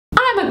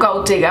I'm a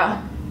gold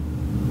digger.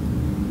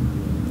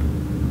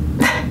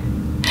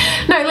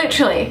 No,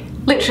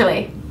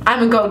 literally,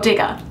 I'm a gold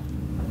digger.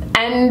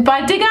 And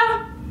by digger,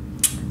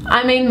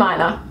 I mean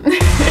miner.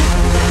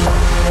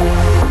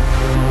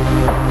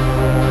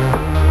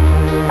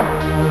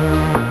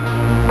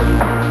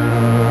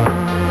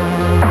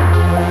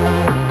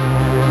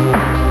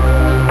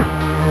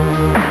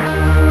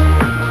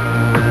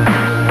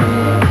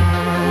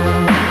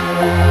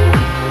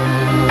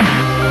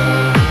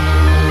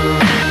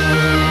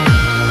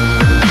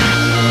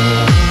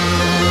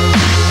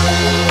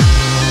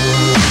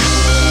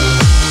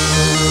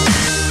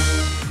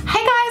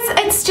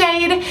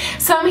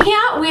 So I'm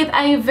here with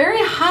a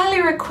very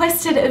highly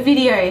requested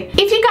video.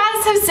 If you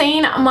guys have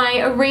seen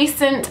my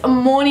recent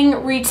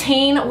morning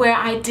routine where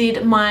I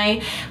did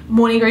my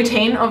morning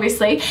routine,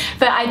 obviously,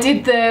 but I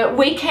did the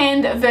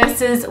weekend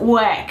versus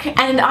work,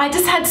 and I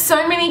just had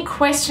so many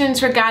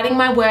questions regarding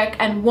my work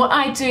and what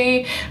I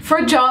do for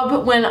a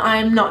job when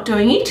I'm not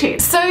doing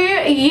YouTube. So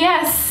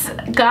yes,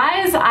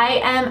 guys, I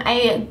am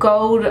a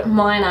gold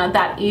miner.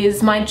 That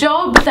is my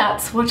job.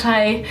 That's what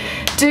I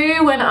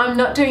do when I'm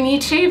not doing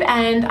YouTube,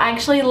 and I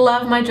actually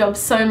love my job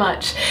so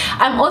much.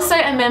 I'm also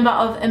a member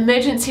of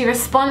emergency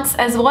response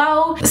as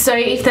well, so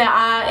if there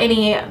are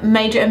any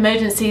major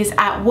emergencies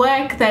at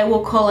work, they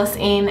will call us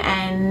in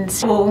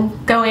and we'll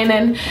go in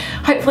and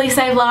hopefully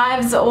save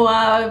lives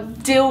or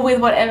deal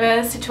with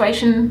whatever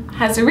situation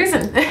has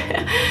arisen.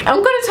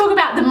 I'm going to talk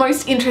about the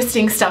most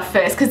interesting stuff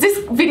first, because this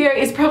video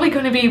is probably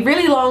going to be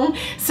really long,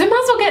 so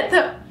might as well get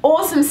the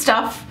awesome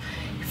stuff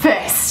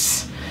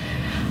first.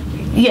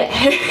 Yeah.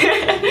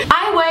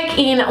 I work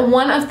in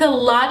one of the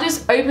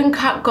largest open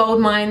cut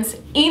gold mines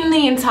in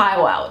the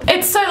entire world.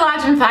 It's so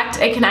large, in fact,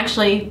 it can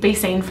actually be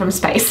seen from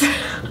space.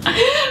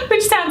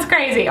 Which sounds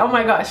crazy, oh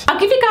my gosh. I'll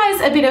give you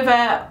guys a bit of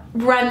a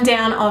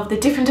rundown of the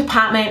different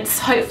departments,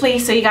 hopefully,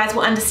 so you guys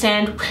will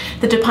understand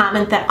the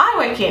department that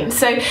I work in.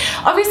 So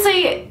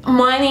obviously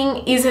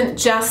mining isn't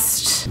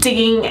just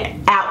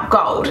digging out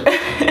gold.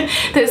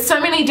 There's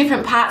so many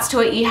different parts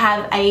to it. You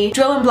have a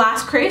drill and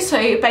blast crew, so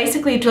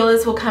basically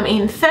drillers will come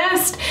in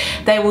first,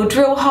 they will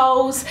drill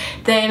holes,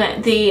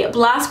 then the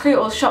blast crew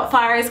or shot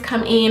firers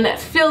come in,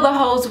 fill the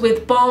holes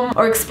with bomb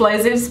or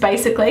explosives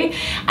basically,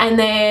 and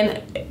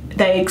then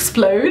they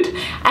explode,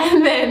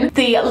 and then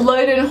the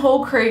load and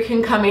haul crew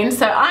can come in.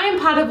 So I am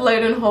part of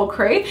load and haul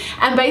crew,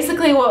 and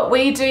basically what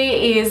we do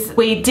is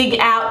we dig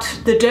out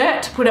the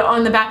dirt, put it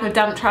on the back of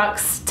dump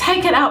trucks,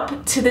 take it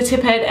up to the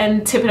TIPHEAD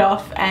and tip it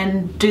off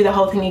and do the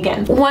whole thing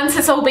again. Once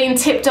it's all been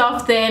tipped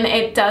off, then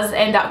it does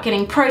end up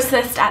getting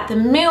processed at the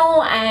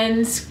mill,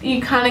 and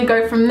you kind of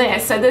go from there.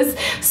 So there's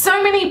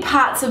so many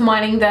parts of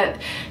mining that,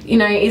 you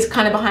know, is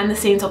kind of behind the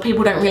scenes, or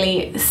people don't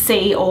really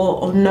see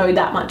or know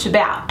that much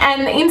about.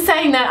 And in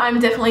saying that, I'm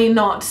definitely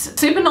not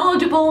super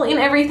knowledgeable in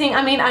everything.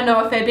 I mean, I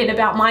know a fair bit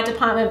about my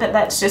department, but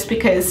that's just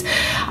because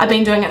I've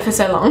been doing it for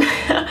so long.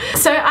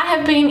 So I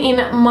have been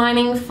in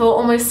mining for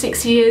almost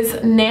 6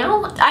 years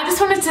now. I just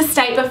wanted to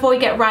state before we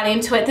get right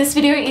into it, this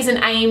video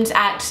isn't aimed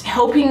at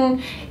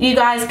helping you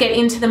guys get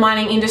into the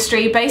mining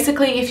industry.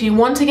 Basically, if you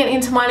want to get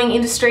into mining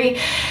industry,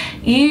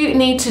 you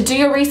need to do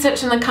your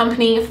research on the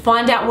company,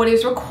 find out what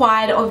is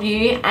required of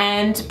you,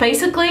 and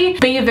basically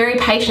be very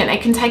patient.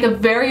 It can take a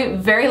very,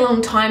 very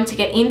long time to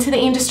get into the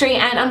industry,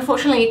 and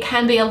unfortunately it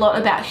can be a lot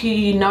about who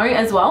you know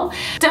as well.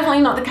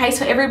 Definitely not the case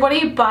for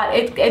everybody, but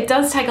it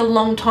does take a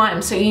long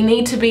time, so you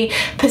need to be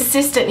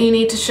persistent, you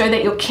need to show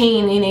that you're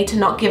keen, you need to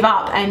not give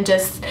up and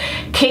just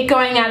keep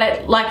going at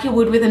it like you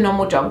would with a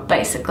normal job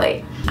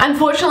basically.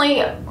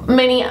 Unfortunately,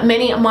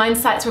 many mine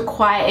sites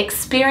require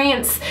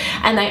experience,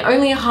 and they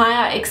only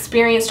hire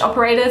experienced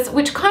operators,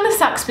 which kind of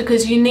sucks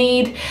because you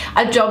need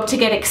a job to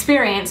get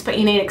experience, but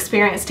you need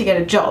experience to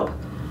get a job.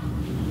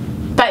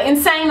 But in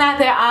saying that,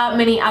 there are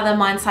many other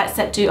mine sites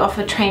that do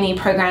offer trainee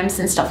programs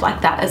and stuff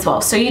like that as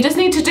well. So you just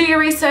need to do your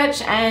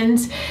research, and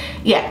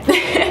yeah.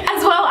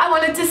 As well, I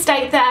wanted to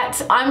state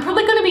that I'm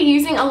probably going to be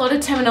using a lot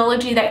of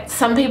terminology that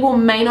some people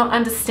may not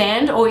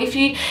understand, or if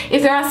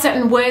there are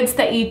certain words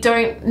that you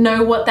don't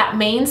know what that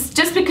means,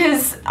 just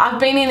because I've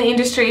been in the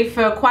industry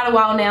for quite a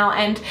while now,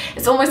 and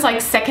it's almost like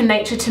second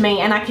nature to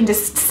me, and I can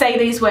just say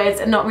these words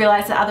and not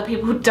realize that other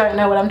people don't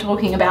know what I'm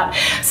talking about.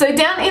 So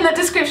down in the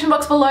description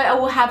box below, I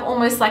will have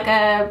almost like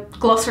a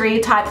glossary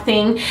type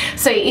thing,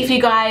 so if you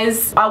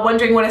guys are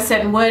wondering what a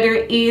certain word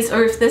is,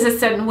 or if there's a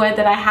certain word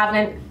that I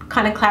haven't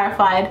kind of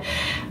clarified,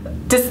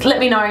 just let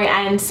me know,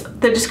 and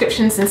the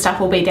descriptions and stuff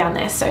will be down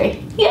there. So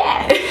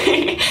yeah.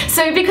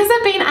 So because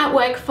I've been at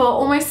work for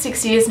almost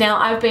 6 years now,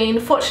 I've been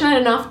fortunate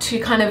enough to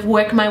kind of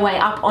work my way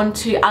up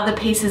onto other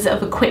pieces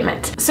of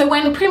equipment. So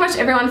when pretty much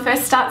everyone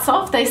first starts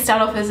off, they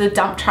start off as a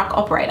dump truck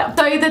operator.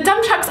 So the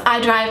dump trucks I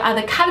drive are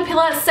the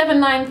Caterpillar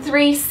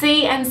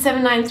 793C and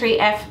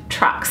 793F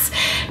trucks.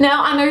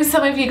 Now I know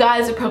some of you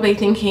guys are probably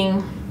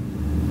thinking,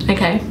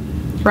 okay,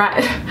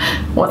 right,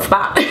 what's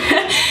that?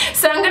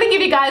 So I'm going to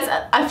give you guys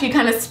a few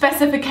kind of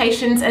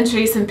specifications and show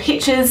you some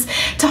pictures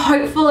to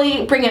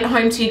hopefully bring it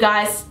home to you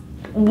guys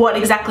what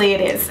exactly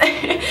it is.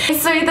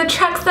 So the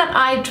trucks that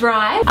I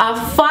drive are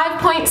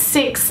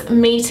 5.6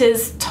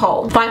 meters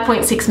tall.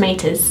 5.6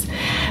 meters.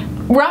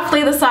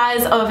 Roughly the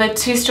size of a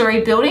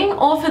 2-story building,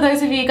 or for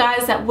those of you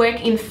guys that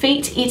work in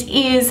feet, it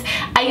is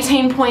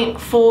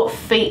 18.4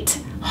 feet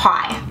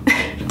high.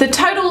 The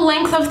total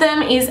length of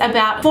them is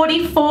about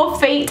 44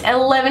 feet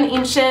 11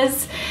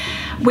 inches,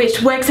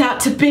 which works out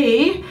to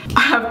be,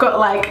 I've got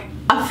like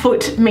a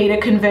foot meter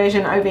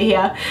conversion over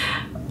here,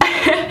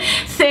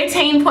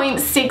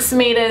 13.6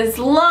 meters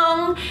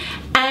long,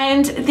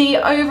 and the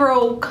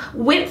overall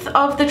width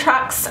of the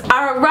trucks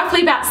are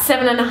roughly about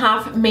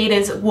 7.5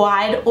 meters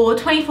wide, or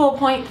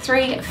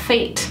 24.3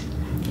 feet.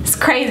 It's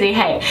crazy,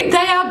 hey?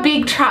 They are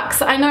big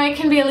trucks. I know it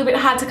can be a little bit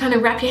hard to kind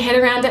of wrap your head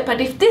around it,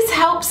 but if this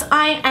helps,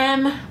 I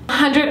am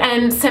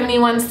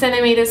 171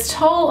 centimeters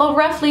tall, or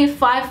roughly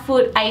 5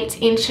 foot 8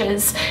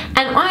 inches,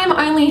 and I am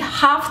only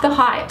half the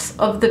height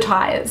of the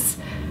tires.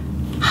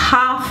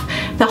 Half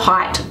the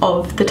height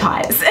of the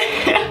tires.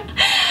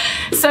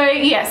 So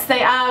yes,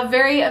 they are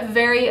very,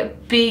 very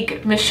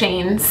big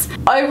machines.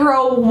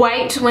 Overall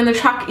weight when the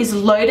truck is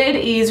loaded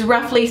is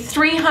roughly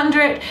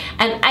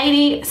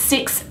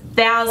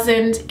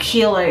 386,000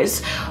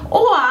 kilos,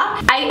 or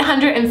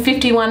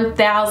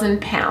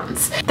 851,000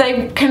 pounds.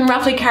 They can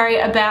roughly carry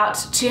about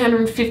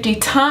 250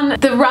 ton.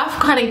 The rough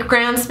kind of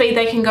ground speed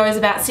they can go is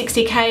about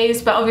 60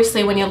 k's, but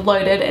obviously when you're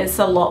loaded it's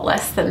a lot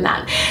less than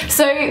that.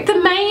 So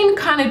the main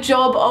kind of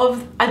job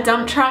of a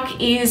dump truck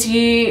is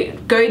you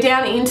go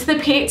down into the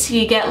pit,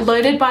 you get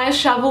loaded by a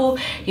shovel,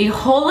 you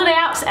haul it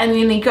out, and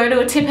then you go to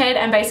a tip head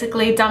and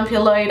basically dump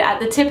your load at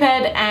the tip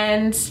head,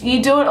 and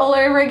you do it all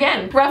over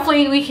again.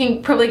 Roughly we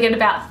can probably get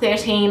about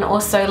 13 or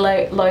so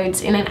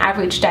loads in an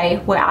average day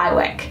where I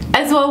work.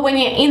 As well, when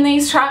you're in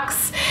these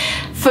trucks,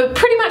 for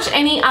pretty much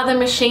any other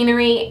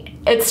machinery,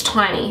 it's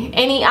tiny.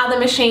 Any other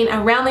machine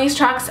around these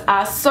trucks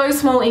are so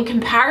small in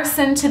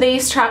comparison to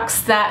these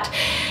trucks that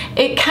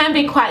it can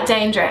be quite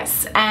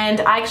dangerous.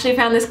 And I actually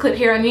found this clip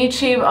here on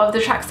YouTube of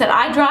the trucks that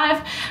I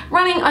drive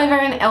running over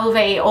an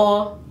LV,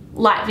 or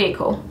light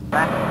vehicle.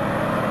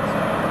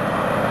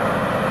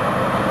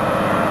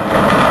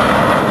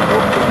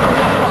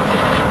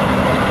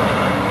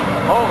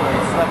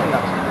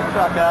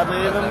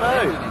 Hardly even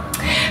move.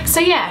 So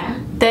yeah,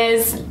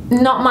 there's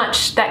not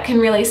much that can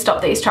really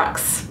stop these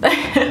trucks.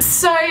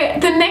 So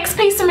the next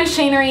piece of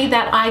machinery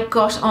that I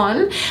got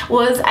on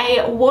was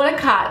a water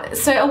cart.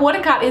 So a water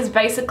cart is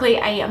basically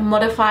a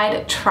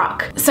modified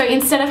truck. So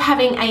instead of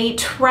having a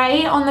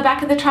tray on the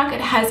back of the truck, it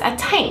has a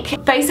tank.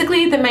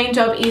 Basically the main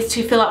job is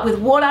to fill up with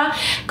water,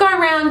 go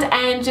around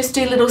and just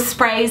do little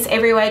sprays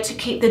everywhere to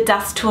keep the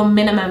dust to a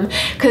minimum,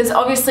 because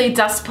obviously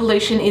dust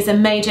pollution is a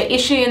major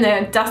issue and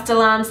there are dust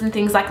alarms and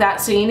things like that,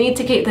 so you need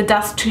to keep the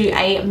dust to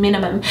a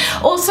minimum.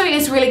 Also,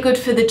 it's really good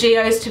for the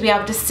geos to be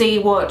able to see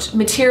what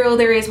material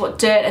there is, what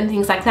dirt and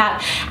things like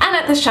that, and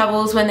at the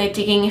shovels when they're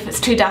digging, if it's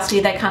too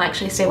dusty they can't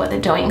actually see what they're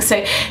doing.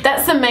 So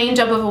that's the main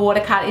job of a water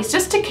cart, is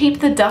just to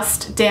keep the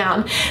dust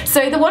down.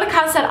 So the water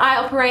carts that I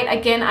operate,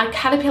 again, are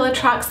Caterpillar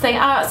trucks. They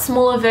are a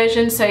smaller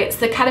version, so it's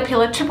the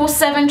Caterpillar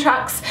 777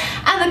 trucks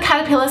and the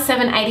Caterpillar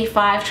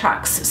 785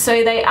 trucks.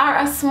 So they are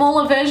a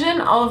smaller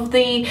version of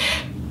the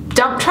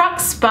dump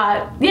trucks,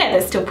 but yeah,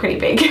 they're still pretty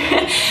big.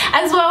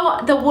 As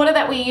well, the water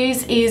that we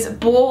use is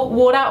bore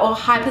water or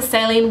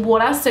hypersaline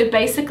water. So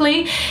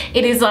basically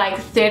it is like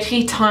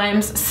 30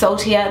 times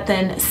saltier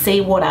than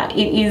seawater.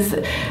 It is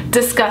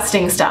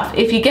disgusting stuff.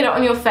 If you get it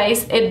on your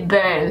face, it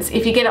burns.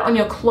 If you get it on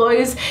your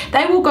clothes,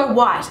 they will go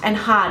white and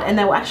hard, and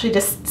they will actually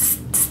just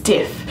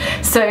stiff.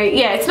 So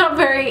yeah, it's not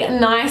very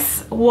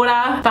nice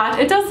water, but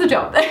it does the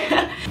job.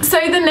 So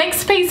the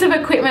next piece of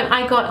equipment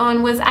I got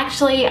on was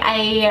actually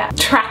a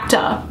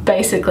tractor,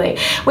 basically.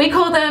 We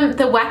call them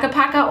the whacker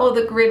packer or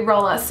the grid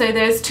roller. So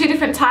there's two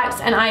different types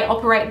and I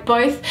operate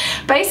both.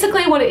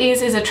 Basically what it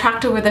is a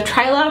tractor with a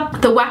trailer.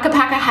 The whacker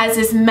packer has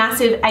this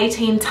massive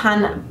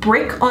 18-ton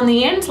brick on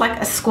the end, like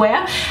a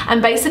square,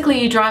 and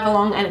basically you drive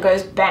along and it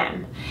goes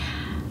bam.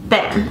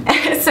 Bam.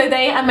 So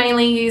they are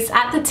mainly used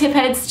at the tip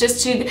heads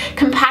just to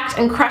compact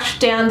and crush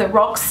down the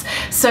rocks,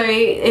 so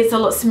it's a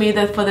lot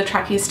smoother for the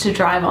truckies to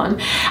drive on.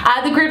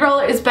 The grid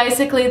roller is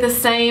basically the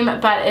same,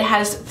 but it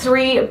has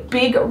 3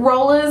 big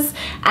rollers,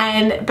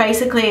 and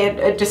basically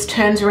it just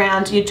turns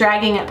around, you're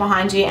dragging it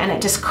behind you, and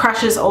it just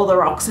crushes all the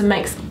rocks and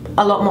makes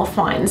a lot more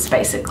fines,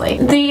 basically.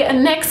 The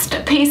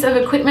next piece of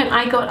equipment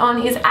I got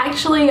on is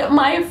actually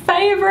my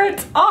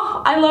favorite.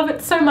 Oh, I love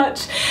it so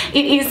much.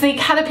 It is the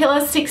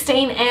Caterpillar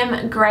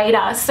 16M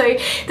grader. So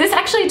this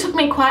actually took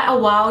me quite a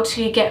while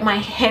to get my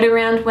head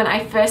around when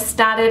I first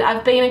started.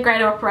 I've been a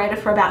grader operator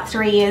for about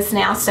 3 years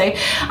now, so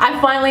I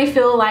finally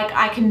feel like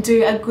I can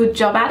do a good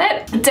job at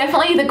it.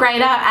 definitely the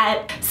grader,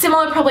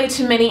 similar probably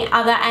to many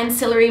other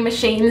ancillary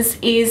machines,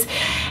 is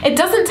it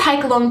doesn't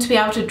take long to be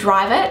able to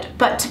drive it,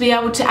 but to be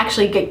able to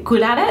actually get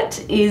good at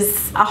it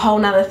is a whole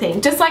nother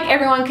thing. Just like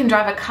everyone can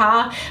drive a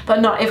car,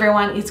 but not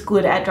everyone is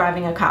good at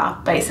driving a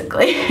car,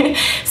 basically.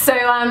 So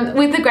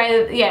with the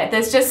grader, yeah,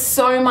 there's just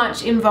so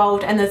much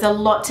involved and there's a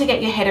lot to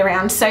get your head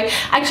around. So I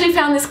actually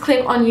found this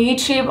clip on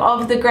YouTube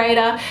of the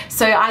grader,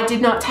 so I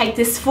did not take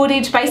this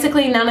footage.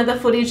 Basically none of the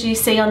footage you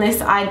see on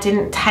this I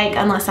didn't take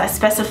unless I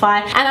specify,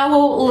 and I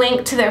will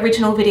link to the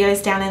original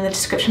videos down in the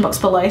description box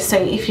below, so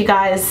if you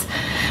guys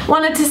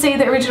wanted to see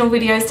the original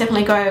videos,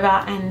 definitely go over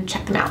and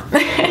check them out.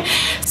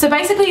 So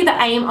basically the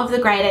aim of the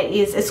grader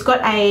is it's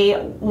got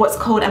a what's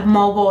called a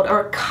moldboard,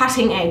 or a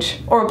cutting edge,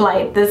 or a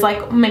blade. There's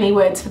like many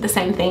words for the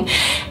same thing.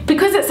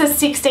 Because it's a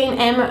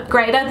 16mm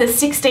grader, the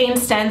 16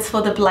 stands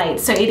for the blade,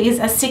 so it is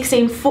a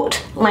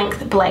 16-foot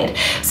length blade.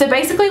 So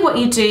basically what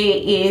you do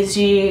is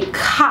you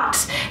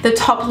cut the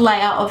top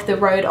layer of the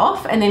road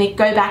off and then you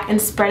go back and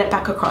spread it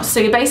back across. So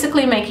you're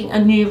basically making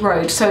a new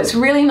road, so it's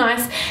really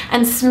nice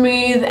and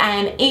smooth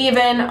and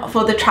even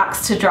for the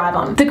trucks to drive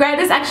on. The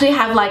graders actually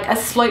have like a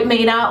slope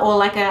meter, or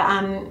like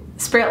a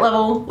spirit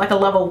level, like a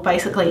level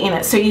basically in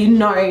it, so you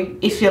know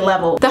if you're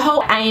level. The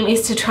whole aim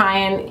is to try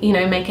and, you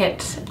know, make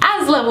it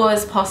as level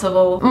as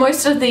possible.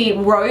 Most of the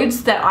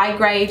roads that I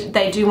grade,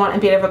 they do want a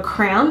bit of a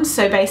crown,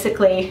 so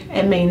basically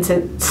it means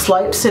it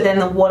slopes, so then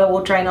the water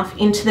will drain off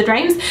into the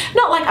drains.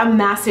 Not like a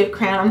massive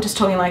crown, I'm just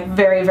talking like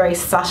very, very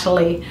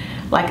subtly,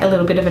 like a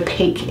little bit of a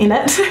peak in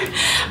it.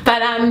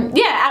 But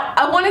yeah,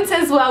 I wanted to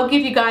as well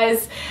give you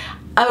guys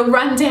a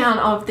rundown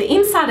of the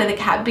inside of the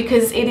cab,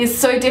 because it is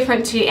so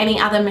different to any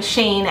other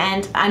machine,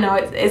 and I know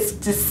it's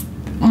just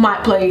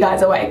might blow you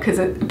guys away, because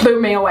it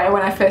blew me away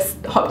when I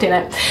first hopped in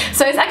it.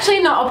 So it's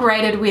actually not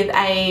operated with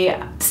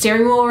a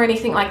steering wheel or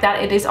anything like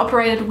that. It is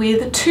operated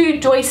with 2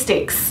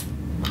 joysticks.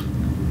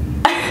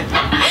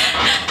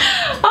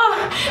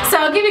 So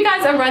I'll give you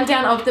guys a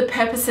rundown of the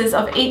purposes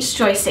of each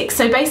joystick.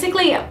 So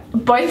basically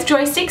both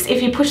joysticks,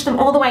 if you push them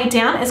all the way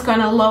down, it's going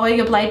to lower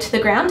your blade to the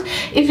ground.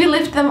 If you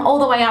lift them all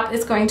the way up,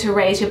 it's going to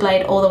raise your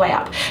blade all the way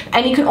up.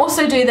 And you can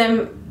also do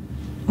them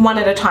one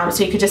at a time.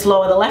 So you could just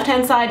lower the left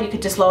hand side, you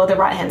could just lower the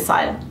right hand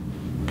side,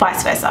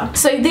 vice versa.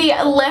 So the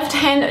left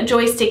hand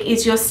joystick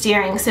is your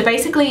steering. So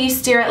basically you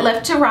steer it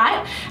left to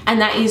right, and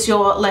that is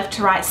your left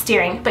to right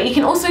steering. But you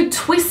can also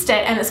twist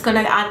it and it's going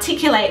to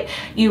articulate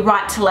you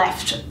right to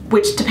left,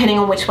 which depending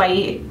on which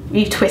way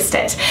you twist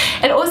it.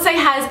 It also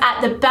has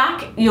at the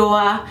back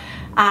your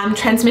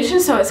transmission,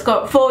 so it's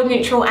got forward,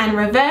 neutral and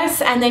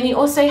reverse, and then you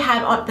also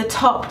have at the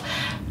top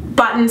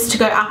buttons to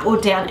go up or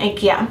down a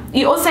gear.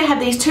 You also have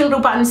these 2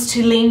 little buttons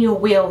to lean your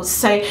wheels,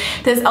 so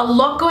there's a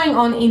lot going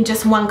on in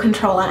just one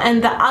controller,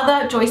 and the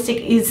other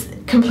joystick is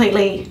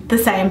completely the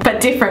same but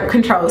different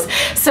controls.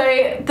 So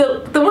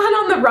the one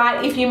on the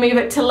right, if you move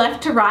it to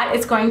left to right,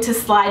 it's going to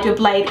slide your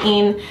blade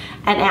in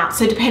and out,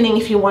 so depending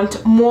if you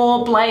want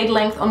more blade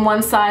length on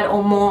one side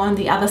or more on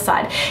the other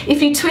side. If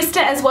you twist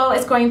it as well,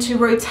 it's going to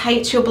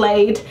rotate your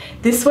blade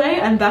this way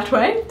and that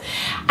way,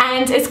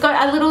 and it's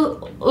got a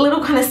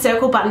little kind of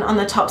circle button on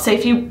the top, so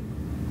if you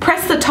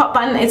press the top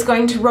button, it's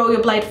going to roll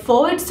your blade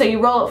forward, so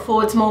you roll it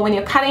forwards more when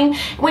you're cutting.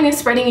 When you're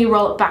spreading, you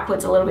roll it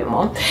backwards a little bit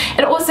more.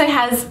 It also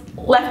has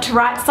left to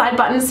right side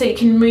buttons, so you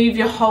can move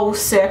your whole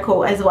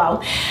circle as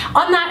well.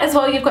 On that as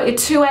well, you've got your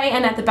 2A,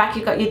 and at the back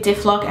you've got your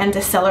diff lock and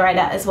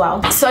decelerator as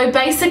well. So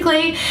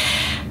basically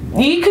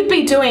you could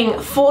be doing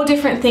 4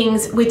 different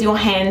things with your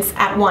hands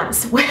at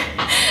once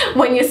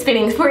when you're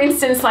spinning. For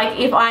instance, like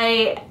if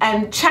I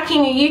am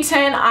chucking a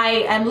U-turn,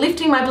 I am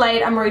lifting my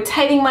blade, I'm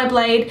rotating my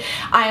blade,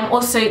 I am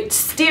also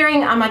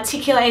steering, I'm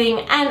articulating,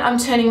 and I'm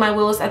turning my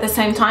wheels at the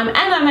same time,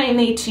 and I may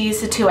need to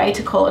use the 2A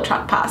to call a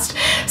truck past.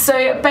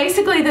 So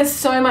basically there's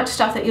so much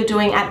stuff that you're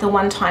doing at the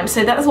one time,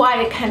 so that's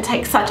why it can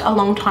take such a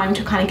long time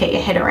to kind of get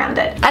your head around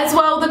it. As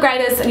well, the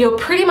graders, you're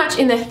pretty much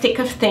in the thick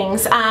of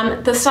things.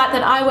 The site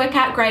that I work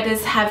at,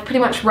 graders have pretty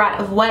much right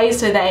of way,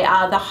 so they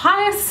are the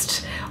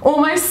highest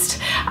almost.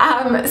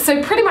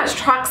 So pretty much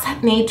trucks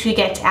need to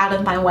get out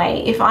of my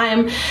way. If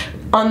I'm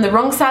on the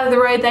wrong side of the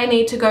road, they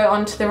need to go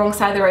onto the wrong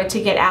side of the road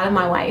to get out of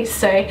my way.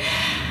 So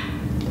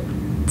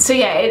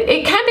yeah,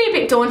 it can be a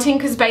bit daunting,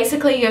 because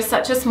basically you're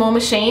such a small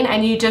machine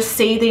and you just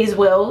see these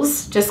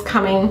wheels just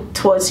coming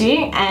towards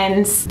you,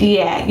 and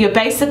yeah, you're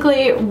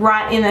basically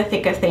right in the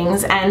thick of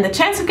things, and the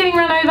chance of getting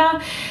run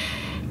over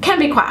can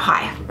be quite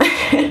high.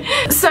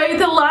 So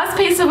the last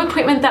piece of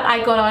equipment that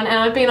I got on, and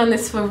I've been on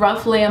this for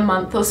roughly a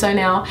month or so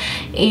now,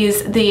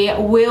 is the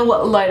wheel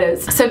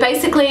loaders. So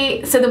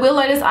basically, the wheel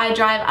loaders I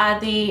drive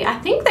are I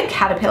think the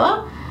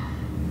Caterpillar.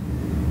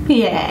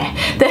 Yeah,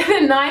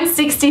 they're the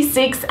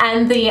 966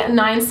 and the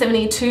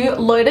 972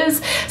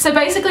 loaders. So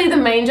basically the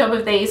main job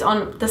of these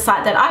on the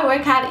site that I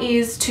work at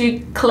is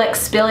to collect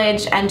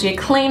spillage and do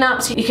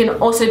cleanups. You can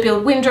also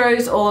build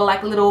windrows, or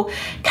like little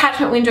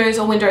catchment windrows,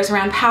 or windrows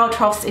around power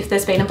troughs if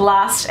there's been a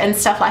blast and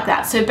stuff like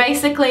that. So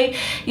basically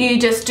you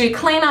just do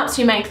cleanups,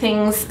 you make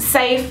things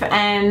safe,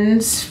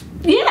 and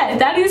yeah,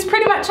 that is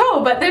pretty much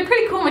all. But they're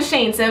pretty cool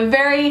machines. They're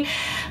very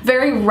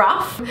very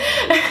rough,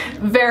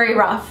 very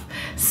rough.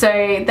 So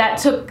that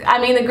took, I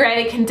mean, the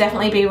grader can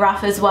definitely be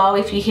rough as well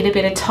if you hit a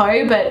bit of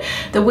toe, but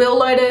the wheel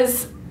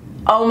loaders,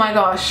 oh my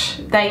gosh,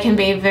 they can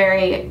be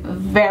very,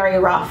 very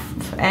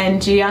rough,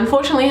 and you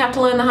unfortunately have to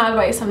learn the hard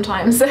way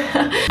sometimes.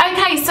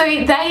 Okay, so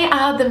they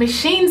are the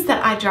machines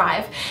that I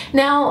drive.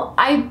 Now,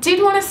 I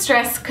did want to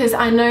stress, because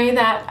I know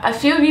that a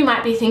few of you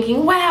might be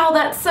thinking, wow,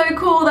 that's so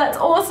cool, that's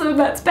awesome,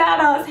 that's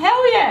badass,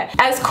 hell yeah.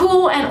 As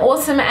cool and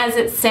awesome as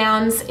it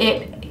sounds,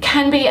 it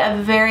can be a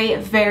very,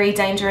 very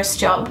dangerous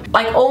job.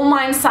 Like, all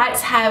mine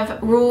sites have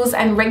rules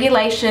and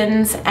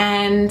regulations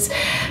and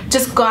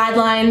just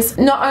guidelines,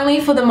 not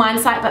only for the mine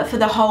site but for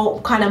the whole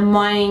kind of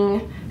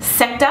mining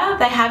sector.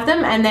 They have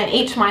them, and then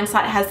each mine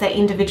site has their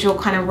individual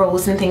kind of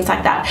rules and things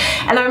like that.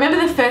 And I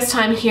remember the first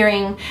time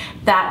hearing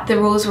that the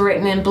rules were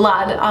written in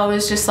blood, I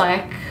was just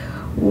like,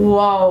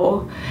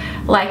 whoa.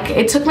 Like,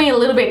 it took me a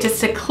little bit just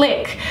to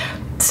click.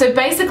 So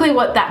basically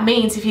what that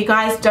means, if you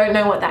guys don't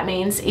know what that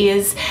means,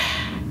 is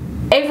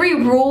every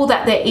rule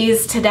that there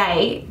is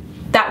today,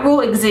 that rule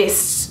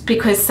exists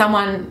because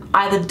someone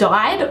either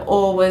died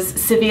or was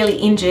severely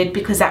injured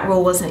because that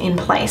rule wasn't in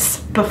place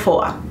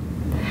before.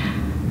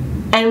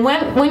 And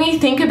when you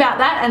think about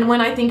that, and when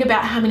I think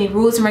about how many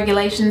rules and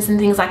regulations and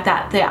things like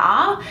that there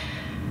are,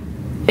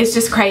 it's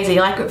just crazy.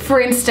 Like, for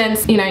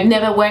instance, you know,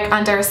 never work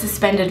under a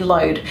suspended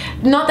load.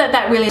 Not that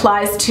that really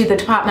applies to the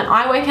department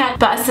I work at,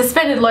 but a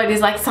suspended load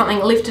is like something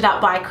lifted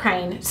up by a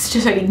crane.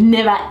 So you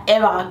never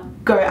ever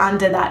go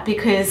under that,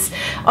 because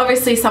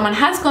obviously someone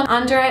has gone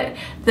under it,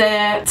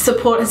 the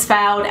support has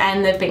failed,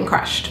 and they've been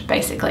crushed,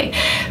 basically.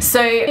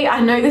 So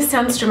I know this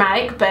sounds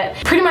dramatic, but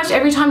pretty much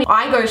every time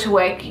I go to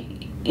work,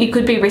 you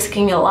could be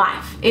risking your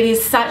life. It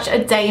is such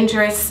a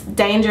dangerous,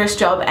 dangerous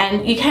job,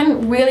 and you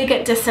can really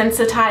get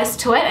desensitized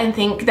to it and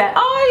think that,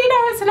 oh, you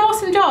know, it's an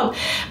awesome job.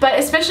 But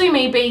especially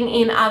me being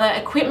in other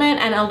equipment,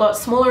 and a lot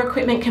smaller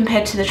equipment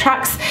compared to the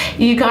trucks,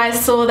 you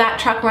guys saw that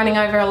truck running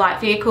over a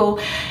light vehicle.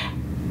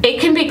 It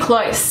can be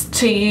close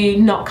to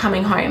you not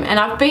coming home, and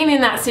I've been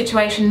in that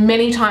situation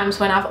many times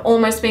when I've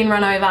almost been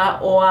run over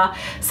or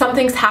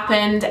something's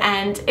happened,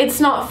 and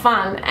it's not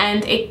fun,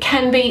 and it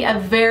can be a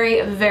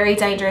very, very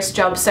dangerous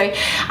job. So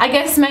I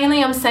guess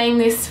mainly I'm saying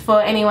this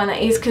for anyone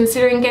that is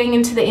considering getting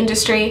into the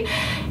industry.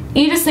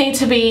 You just need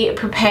to be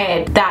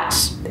prepared that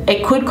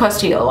it could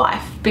cost you your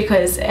life,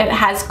 because it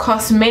has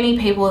cost many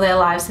people their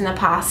lives in the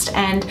past.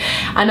 And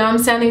I know I'm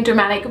sounding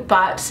dramatic,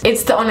 but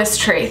it's the honest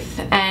truth,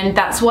 and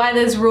that's why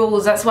there's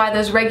rules, that's why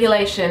there's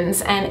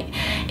regulations, and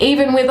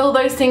even with all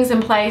those things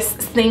in place,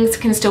 things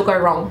can still go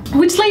wrong.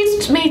 Which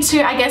leads me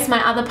to, I guess,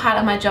 my other part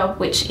of my job,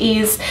 which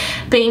is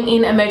being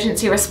in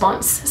emergency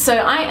response. So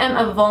I am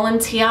a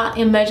volunteer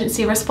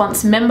emergency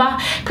response member.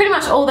 Pretty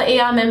much all the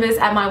ER members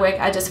at my work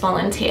are just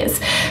volunteers.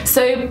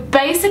 So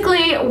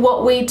basically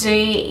what we do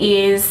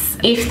is,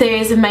 if there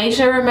is a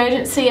major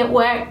emergency at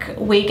work,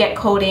 we get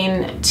called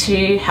in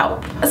to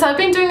help. So I've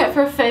been doing it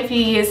for a fair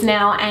few years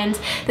now, and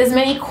there's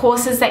many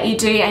courses that you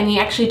do, and you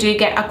actually do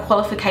get a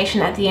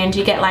qualification at the end.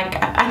 You get, like,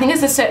 I think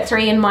it's a Cert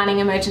 3 in mining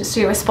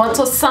emergency response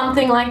or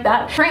something like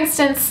that. For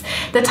instance,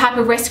 the type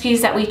of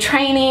rescues that we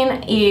train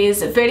in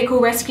is vertical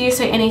rescue,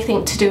 so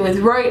anything to do with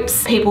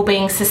ropes, people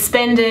being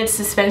suspended,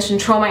 suspension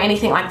trauma,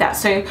 anything like that.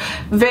 So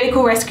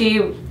vertical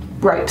rescue,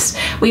 ropes.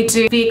 We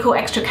do vehicle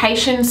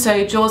extrication,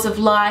 so jaws of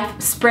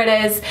life,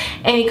 spreaders,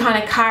 any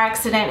kind of car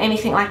accident,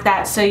 anything like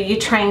that. So you're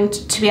trained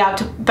to be able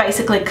to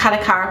basically cut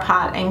a car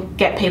apart and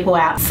get people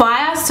out.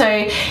 Fire, so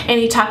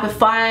any type of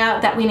fire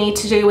that we need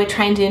to do, we're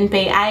trained in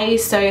BA,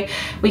 so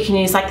we can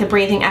use like the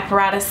breathing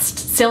apparatus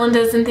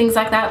cylinders and things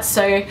like that.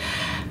 So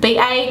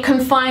BA,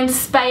 confined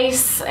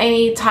space,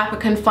 any type of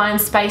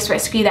confined space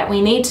rescue that we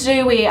need to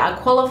do, we are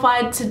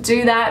qualified to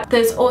do that.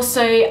 There's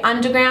also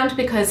underground,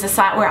 because the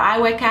site where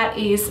I work at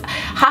is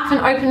half an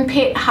open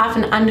pit, half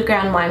an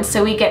underground mine.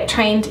 So we get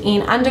trained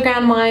in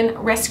underground mine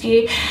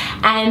rescue,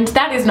 and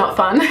that is not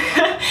fun.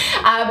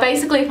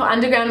 Basically for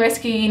underground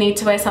rescue, you need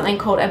to wear something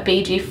called a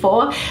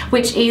BG4,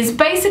 which is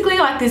basically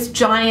like this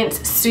giant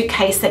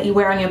suitcase that you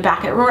wear on your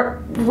back. It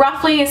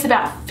roughly is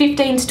about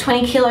 15 to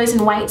 20 kilos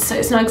in weight, so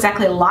it's not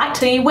exactly light.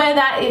 So you wear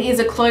that. It is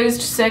a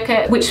closed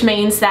circuit, which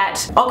means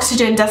that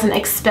oxygen doesn't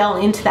expel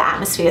into the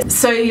atmosphere.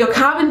 So your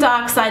carbon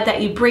dioxide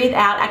that you breathe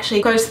out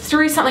actually goes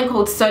through something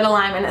called soda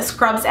lime, and it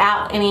scrubs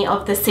out any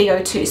of the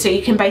CO2, so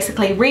you can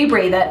basically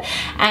rebreathe it,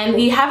 and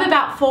you have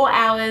about 4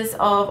 hours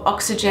of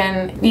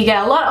oxygen. You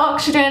get a lot of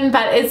oxygen,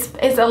 but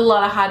it's a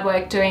lot of hard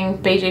work doing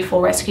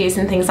BG4 rescues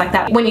and things like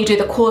that. When you do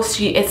the course,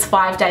 it's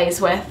 5 days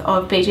worth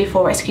of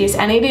BG4 rescues,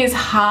 and it is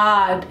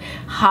hard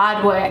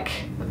work.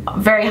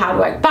 Very hard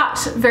work, but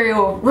very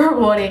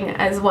rewarding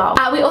as well.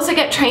 We also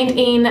get trained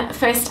in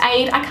first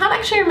aid. I can't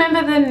actually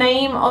remember the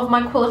name of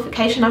my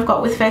qualification I've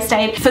got with first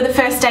aid. For the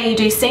first day you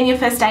do senior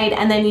first aid,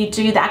 and then you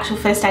do the actual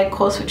first aid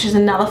course, which is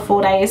another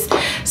 4 days.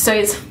 So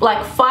it's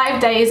like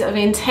 5 days of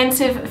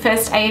intensive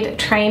first aid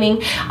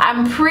training.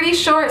 I'm pretty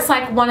sure it's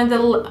like one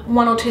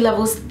or two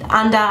levels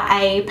under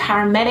a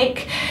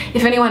paramedic.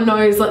 If anyone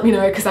knows, let me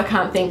know, because I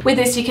can't think. With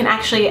this you can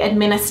actually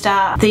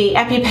administer the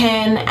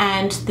EpiPen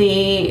and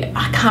the,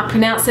 I can't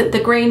pronounce pronounce it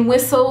the green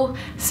whistle,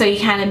 so you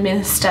can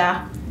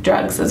administer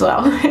drugs as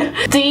well.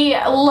 The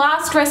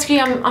last rescue,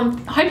 I'm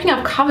hoping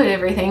I've covered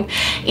everything,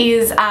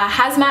 is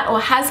hazmat or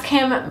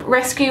hazchem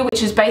rescue,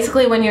 which is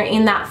basically when you're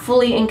in that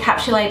fully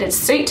encapsulated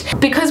suit.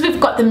 Because we've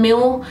got the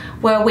mill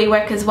where we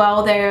work as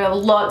well, there are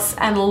lots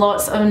and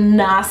lots of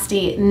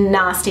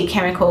nasty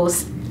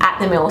chemicals at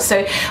the mill.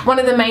 So one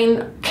of the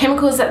main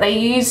chemicals that they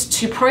use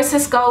to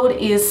process gold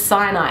is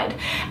cyanide,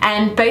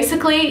 and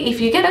basically if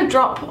you get a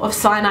drop of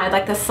cyanide,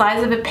 like the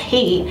size of a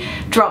pea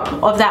drop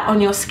of that on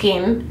your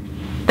skin,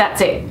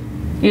 that's it,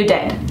 you're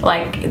dead.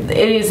 Like, it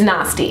is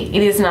nasty.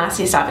 It is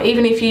nasty stuff.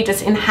 Even if you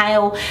just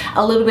inhale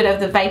a little bit of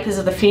the vapors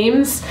of the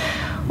fumes,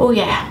 oh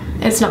yeah,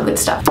 it's not good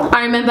stuff.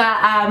 I remember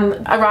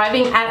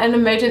arriving at an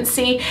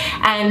emergency,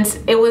 and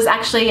it was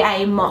actually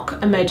a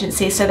mock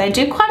emergency. So they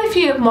do quite a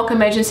few mock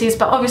emergencies,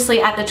 but obviously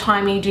at the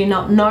time you do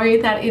not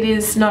know that it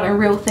is not a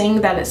real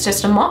thing, that it's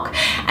just a mock.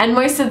 And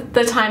most of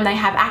the time they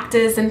have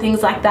actors and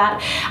things like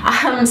that.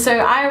 So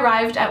I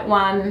arrived at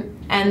one,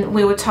 and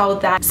we were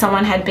told that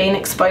someone had been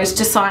exposed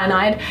to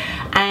cyanide,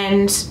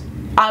 and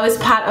I was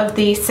part of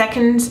the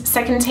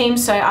second team,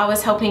 so I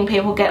was helping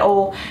people get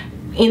all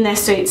in their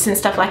suits and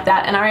stuff like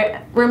that. And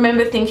I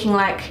remember thinking,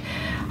 like,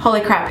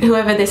 holy crap,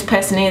 whoever this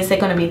person is, they're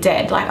going to be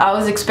dead. Like, I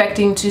was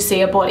expecting to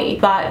see a body,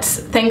 but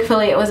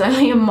thankfully it was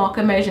only a mock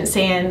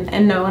emergency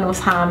and no one was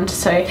harmed.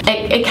 So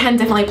it can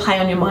definitely play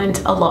on your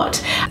mind a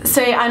lot.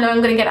 So I know I'm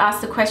going to get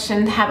asked the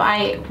question, have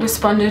I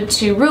responded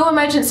to real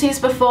emergencies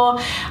before?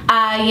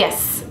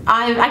 Yes,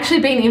 I've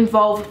actually been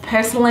involved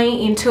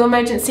personally in 2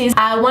 emergencies.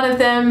 One of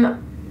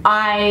them,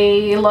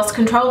 I lost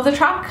control of the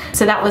truck,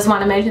 so that was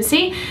one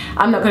emergency.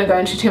 I'm not going to go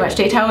into too much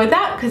detail with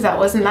that because that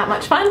wasn't that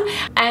much fun.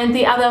 And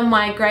the other,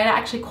 my grader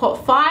actually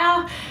caught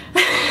fire.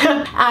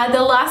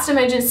 The last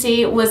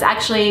emergency was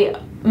actually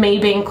me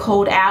being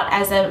called out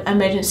as an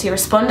emergency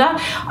responder.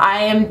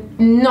 I am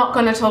not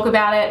going to talk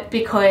about it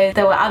because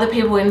there were other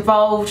people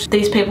involved.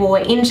 These people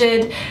were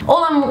injured.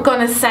 All I'm going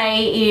to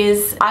say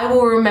is I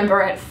will remember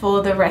it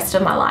for the rest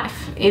of my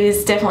life. It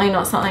is definitely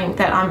not something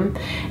that I'm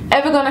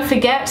ever going to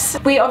forget.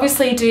 We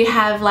obviously do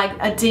have like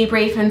a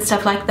debrief and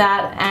stuff like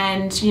that,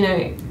 and you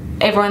know,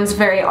 everyone's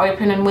very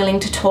open and willing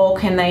to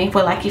talk, and they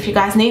were like, if you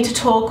guys need to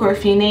talk or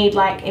if you need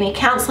like any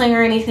counseling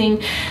or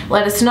anything,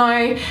 let us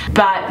know.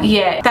 But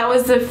yeah, that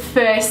was the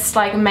first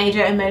like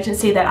major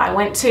emergency that I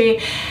went to,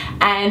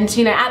 and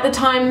you know, at the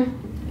time,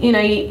 you know,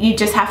 you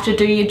just have to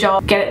do your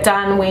job, get it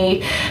done.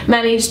 We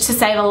managed to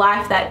save a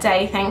life that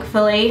day,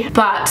 thankfully.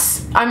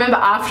 But I remember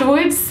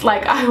afterwards,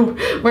 like, I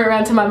went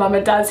around to my mum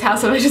and dad's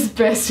house and I just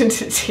burst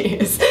into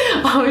tears.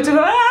 I was just,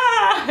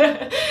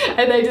 ah!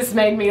 And they just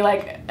made me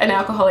like an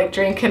alcoholic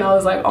drink, and I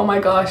was like, oh my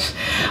gosh.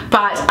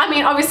 But I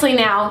mean, obviously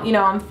now, you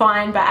know, I'm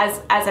fine, but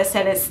as I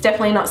said, it's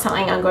definitely not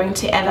something I'm going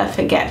to ever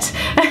forget.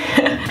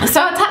 So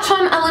I'll touch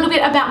on a little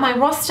bit about my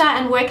roster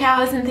and work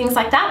hours and things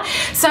like that.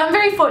 So I'm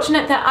very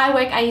fortunate that I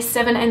work a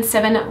 7 and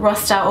 7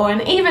 roster, or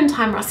an even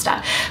time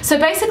roster. So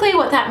basically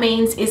what that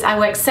means is I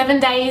work 7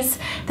 days,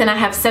 then I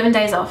have 7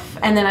 days off,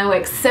 and then I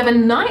work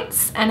 7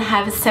 nights and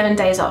have 7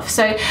 days off.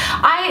 So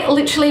I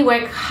literally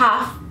work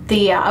half the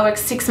year. I work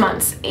 6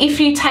 months. If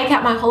you take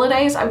out my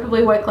holidays, I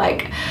probably work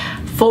like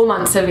 4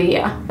 months of a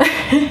year.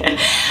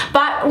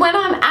 But when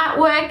I'm at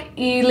work,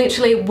 you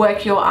literally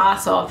work your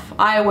ass off.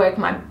 I work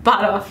my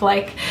butt off.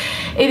 Like,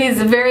 it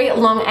is very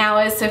long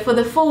hours. So for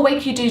the full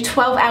week you do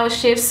 12-hour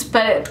shifts,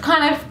 but it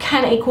kind of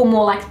can equal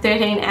more like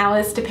 13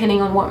 hours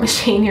depending on what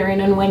machine you're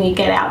in and when you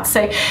get out.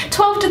 So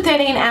 12 to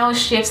 13-hour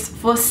shifts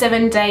for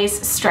 7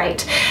 days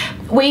straight.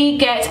 We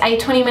get a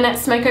 20-minute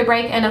smoko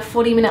break and a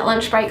 40-minute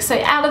lunch break. So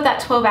out of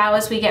that 12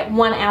 hours, we get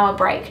 1 hour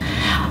break.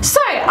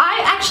 So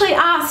I actually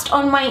asked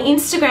on my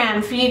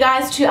Instagram for you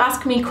guys to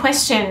ask me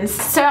questions.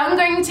 So I'm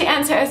going to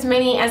answer as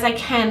many as I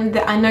can.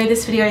 I know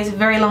this video is a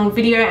very long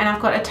video and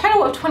I've got a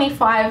total of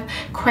 25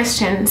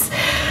 questions.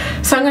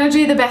 So I'm going to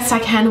do the best I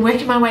can,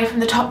 working my way from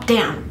the top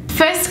down.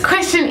 First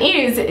question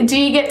is, do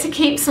you get to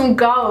keep some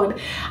gold?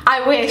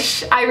 I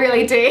wish, I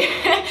really do.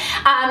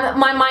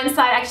 My mine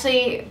site,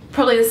 actually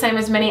probably the same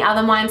as many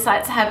other mine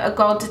sites, have a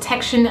gold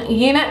detection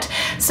unit.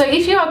 So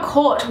if you are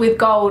caught with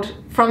gold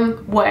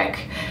from work,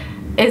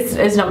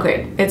 it's not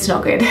good. It's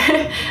not good.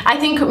 I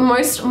think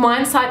most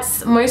mine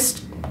sites,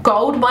 most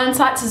gold mine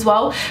sites as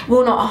well,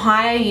 will not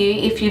hire you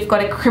if you've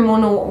got a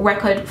criminal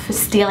record for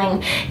stealing.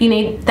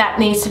 That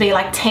needs to be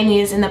like 10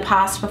 years in the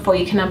past before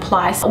you can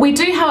apply. So we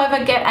do,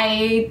 however, get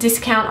a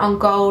discount on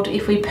gold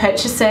if we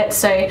purchase it.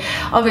 So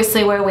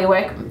obviously where we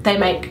work, they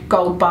make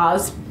gold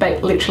bars,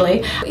 but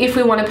literally, if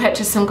we want to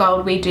purchase some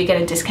gold, we do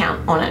get a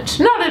discount on it.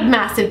 Not a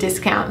massive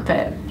discount,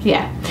 but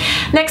yeah.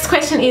 Next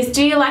question is,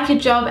 do you like your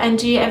job and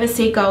do you ever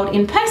see gold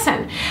in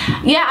person?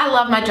 Yeah, I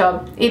love my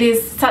job. It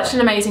is such an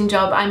amazing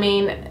job. I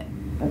mean,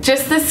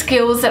 just the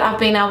skills that I've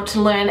been able to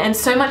learn, and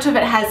so much of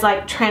it has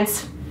like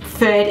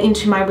transferred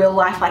into my real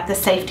life, like the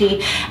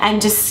safety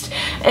and just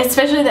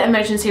especially the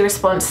emergency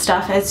response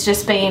stuff has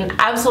just been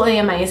absolutely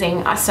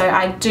amazing. So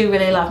I do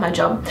really love my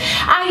job.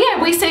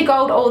 Yeah, we see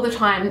gold all the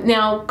time.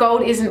 Now,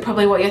 gold isn't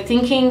probably what you're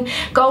thinking.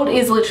 Gold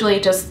is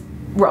literally just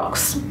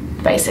rocks.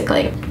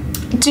 basically.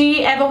 Do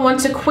you ever want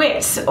to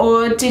quit,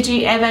 or did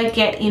you ever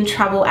get in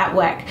trouble at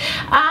work?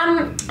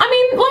 I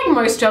mean, like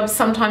most jobs,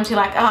 sometimes you're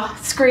like, oh,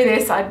 screw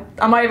this, I'm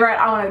over it,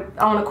 I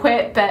want to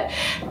quit. But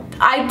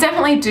I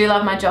definitely do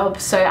love my job,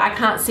 so I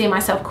can't see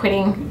myself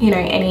quitting, you know,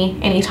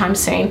 anytime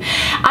soon.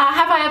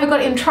 Have I ever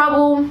got in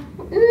trouble?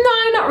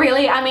 No, not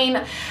really. I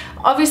mean,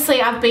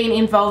 obviously I've been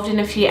involved in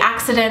a few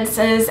accidents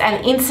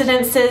and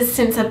incidences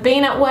since I've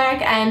been at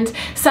work, and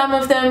some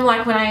of them,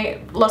 like when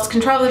I lost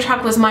control of the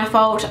truck, was my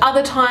fault.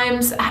 Other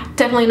times,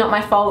 definitely not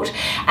my fault.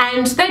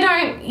 And they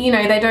don't, you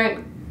know, they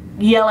don't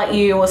yell at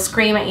you or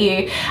scream at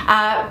you.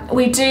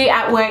 We do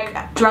at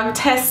work drug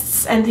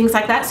tests and things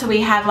like that, so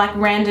we have like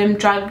random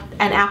drug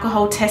and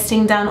alcohol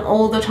testing done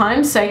all the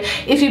time. So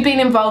if you've been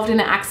involved in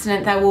an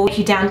accident, they will take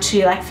you down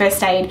to like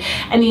first aid,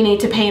 and you need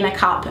to pee in a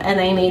cup, and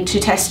they need to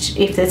test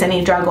if there's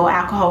any drug or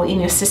alcohol in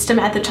your system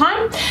at the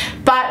time.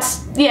 But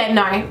yeah,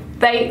 no,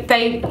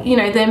 they you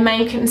know, their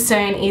main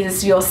concern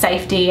is your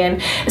safety.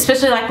 And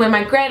especially like when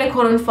my grader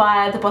caught on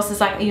fire, the boss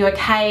is like, are you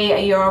okay, are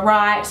you all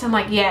right? So I'm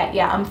like,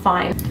 yeah, I'm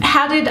fine.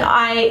 How did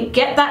I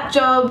get that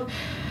job?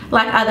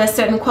 Like, are there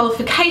certain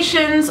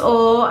qualifications,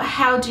 or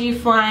how do you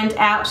find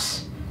out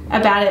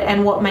about it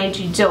and what made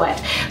you do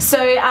it? So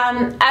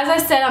as I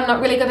said, I'm not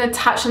really going to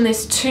touch on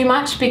this too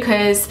much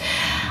because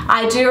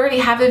I do already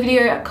have a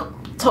video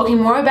talking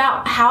more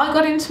about how I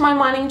got into my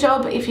mining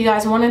job, if you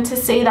guys wanted to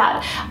see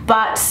that.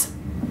 But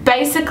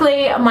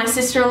basically, my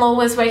sister-in-law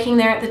was working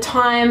there at the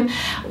time.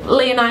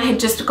 Lee and I had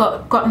just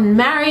gotten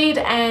married,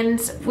 and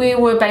we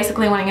were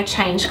basically wanting a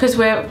change because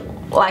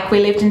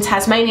we lived in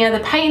Tasmania.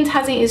 The pay in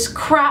Tassie is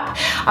crap.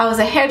 I was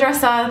a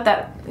hairdresser,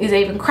 that is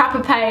even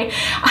crapper pay.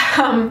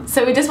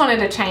 So we just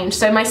wanted a change.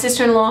 So my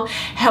sister-in-law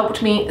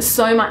helped me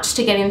so much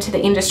to get into the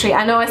industry.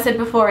 I know I said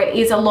before, it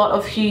is a lot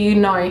of who you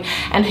know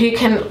and who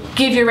can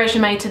give your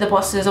resume to the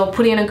bosses or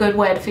put in a good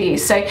word for you.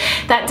 So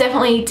that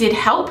definitely did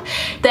help.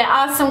 There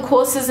are some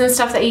courses and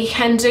stuff that you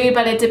can do,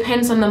 but it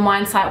depends on the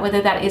mine site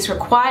whether that is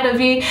required of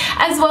you.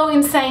 As well,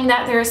 in saying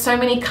that, there are so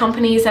many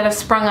companies that have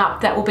sprung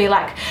up that will be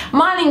like,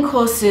 mining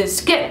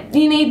courses,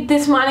 you need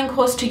this mining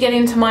course to get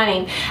into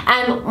mining.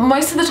 And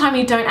most of the time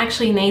you don't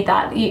actually need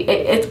that.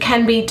 It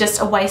can be just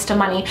a waste of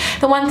money.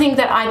 The one thing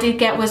that I did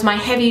get was my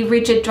heavy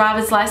rigid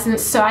driver's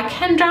license, so I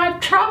can drive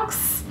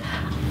trucks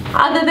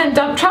other than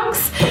dump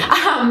trucks.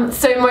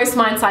 So most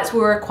mine sites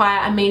will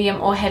require a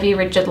medium or heavy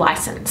rigid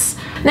license.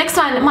 Next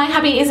one, my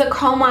hubby is a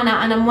coal miner,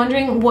 and I'm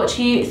wondering what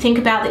you think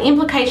about the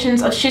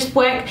implications of shift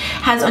work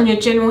has on your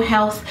general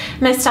health,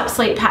 messed up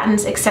sleep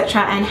patterns,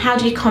 etc., and how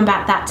do you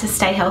combat that to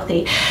stay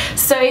healthy?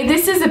 So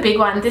this is a big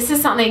one. This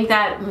is something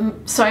that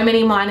so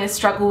many miners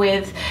struggle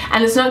with,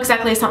 and it's not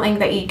exactly something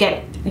that you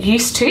get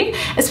used to,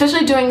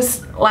 especially doing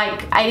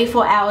like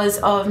 84 hours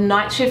of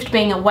night shift,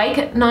 being awake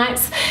at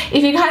nights.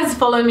 If you guys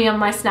follow me on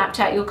my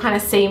Snapchat, you'll kind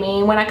of see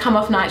me. When I come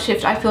off night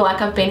shift, I feel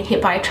like I've been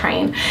hit by a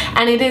train,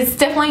 and it is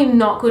definitely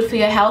not good for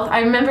your health. I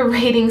remember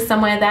reading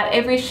somewhere that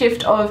every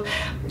shift of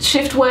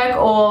shift work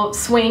or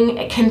swing,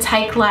 it can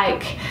take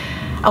like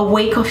a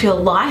week off your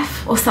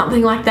life or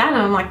something like that.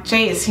 And I'm like,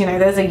 geez, you know,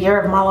 there's a year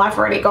of my life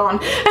already gone.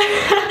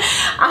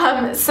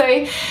 So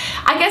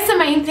I guess the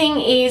main thing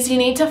is you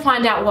need to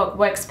find out what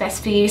works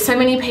best for you. So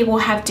many people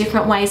have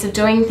different ways of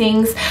doing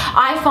things.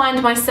 I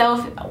find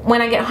myself,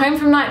 when I get home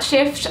from night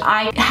shift,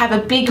 I have a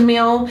big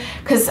meal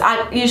because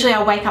usually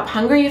I wake up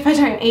hungry if I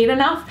don't eat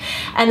enough,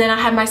 and then I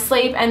have my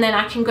sleep, and then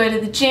I can go to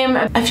the gym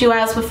a few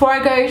hours before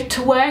I go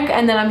to work,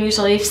 and then I'm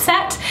usually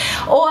set.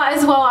 Or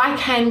as well, I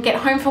can get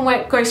home from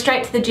work, go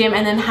straight to the gym,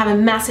 and then have a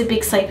massive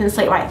big sleep and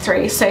sleep right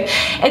through. So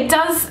it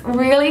does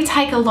really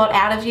take a lot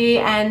out of you,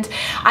 and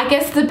I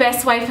guess the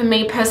best way for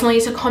me personally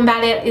to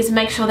combat it is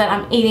make sure that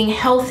I'm eating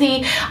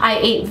healthy. I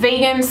eat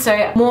vegan,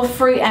 so more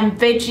fruit and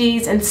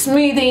veggies and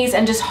smoothies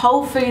and just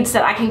whole foods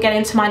that I can get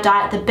into my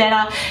diet, the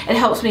better. It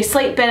helps me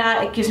sleep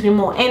better, it gives me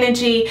more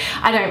energy.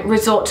 I don't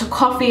resort to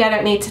coffee, I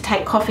don't need to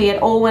take coffee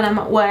at all when I'm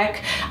at work.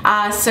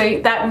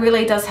 So that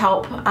really does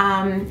help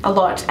a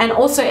lot. And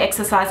also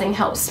exercising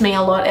helps me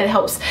a lot. It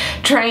helps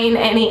drain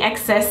any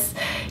excess,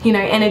 you know,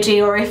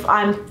 energy, or if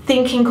I'm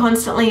thinking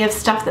constantly of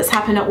stuff that's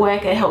happened at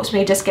work, it helps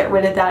me just get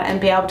rid of that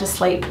and be able to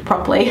sleep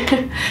properly.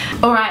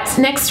 Alright,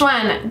 next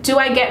one. Do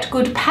I get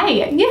good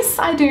pay? Yes,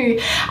 I do.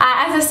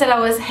 As I said, I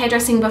was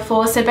hairdressing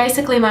before, so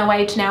basically my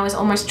wage now is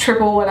almost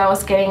triple what I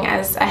was getting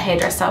as a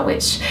hairdresser,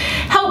 which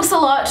helps a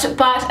lot,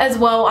 but as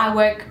well I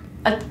work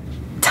a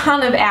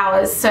ton of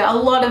hours, so a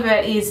lot of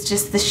it is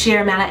just the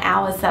sheer amount of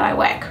hours that I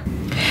work.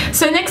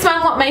 So next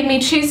one, what made me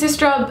choose this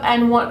job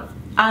and what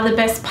are the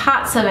best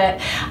parts of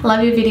it?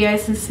 Love your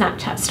videos and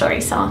Snapchat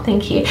stories, so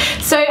thank you.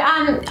 So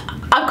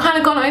I've kind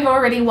of gone over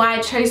already why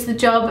I chose the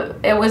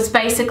job. It was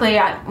basically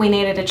we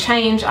needed a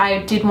change.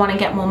 I did want to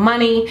get more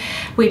money.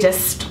 We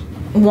just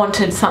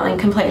wanted something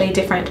completely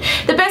different.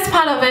 The best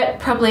part of it,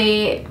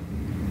 probably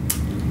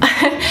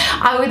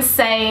I would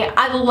say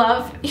I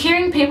love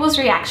hearing people's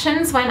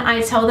reactions when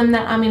I tell them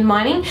that I'm in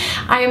mining.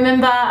 I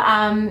remember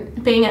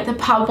being at the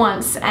pub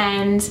once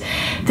and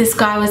this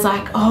guy was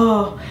like,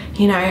 oh,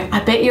 you know, I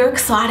bet you're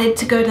excited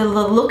to go to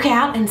the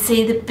lookout and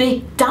see the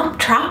big dump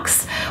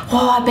trucks.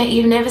 Oh, I bet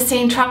you've never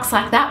seen trucks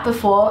like that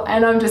before.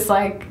 And I'm just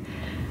like,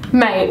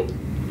 mate,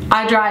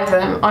 I drive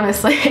them,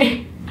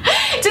 honestly.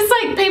 Just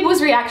like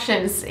people's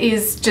reactions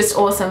is just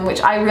awesome,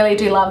 which I really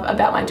do love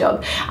about my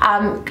job.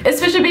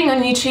 Especially being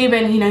on YouTube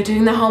and, you know,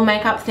 doing the whole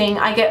makeup thing.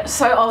 I get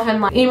so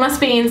often like, you must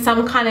be in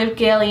some kind of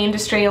girly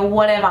industry or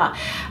whatever.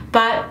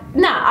 But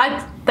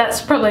nah,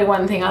 that's probably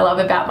one thing I love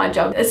about my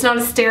job. It's not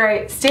a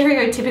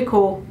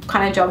stereotypical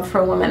kind of job for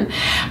a woman.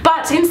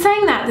 But in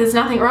saying that, there's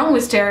nothing wrong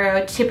with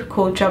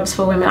stereotypical jobs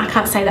for women. I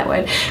can't say that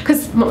word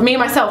because me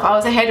myself, I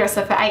was a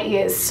hairdresser for 8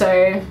 years.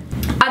 So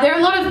are there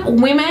a lot of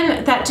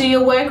women that do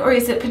your work, or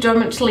is it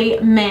predominantly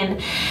men?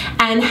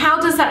 And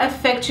how does that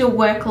affect your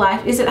work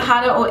life? Is it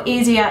harder or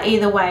easier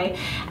either way?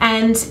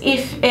 And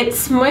if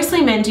it's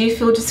mostly men, do you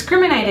feel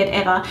discriminated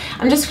ever?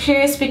 I'm just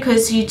curious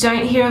because you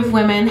don't hear of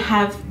women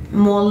have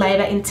more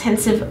labor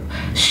intensive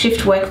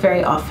shift work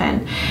very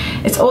often.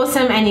 It's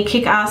awesome and you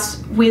kick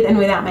ass with and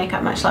without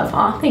makeup. Much love.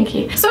 Oh, thank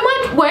you. So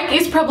my work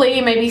is probably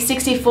maybe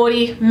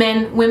 60-40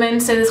 men, women,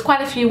 so there's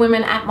quite a few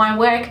women at my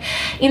work.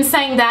 In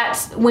saying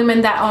that, women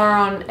that are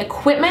on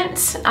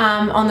equipment,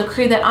 on the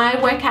crew that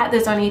I work at,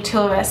 there's only 2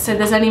 of us, so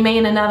there's only me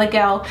and another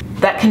girl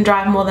that can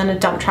drive more than a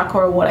dump truck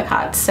or a water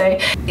cart. So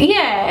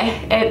yeah,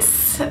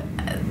 it's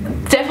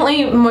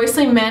definitely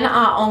mostly men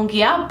are on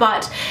gear,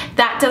 but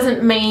that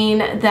doesn't mean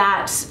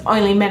that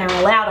only men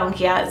are allowed on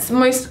gear.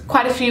 It's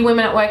quite a few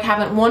women at work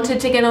haven't wanted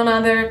to get on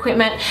other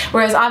equipment,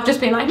 whereas I've just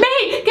been like,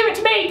 me, give it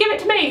to me, give it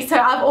to me. So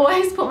I've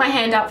always put my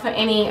hand up for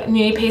any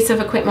new piece of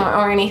equipment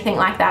or anything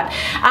like that.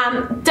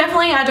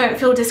 Definitely I don't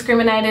feel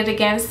discriminated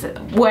against.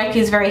 Work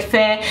is very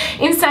fair.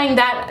 In saying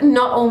that,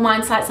 not all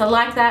mine sites are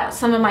like that.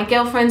 Some of my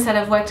girlfriends that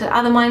have worked at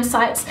other mine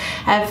sites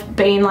have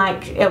been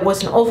like, it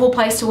was an awful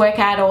place to work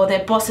at, or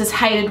their bosses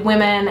hated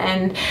women.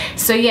 And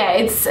so yeah,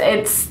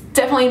 it's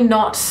definitely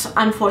not,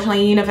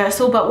 unfortunately,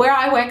 universal, but where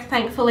I work,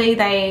 thankfully,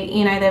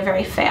 they're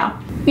very fair.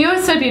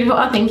 You're so beautiful.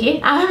 Oh, thank you.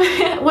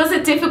 Was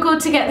it difficult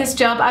to get this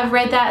job? I've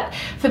read that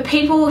for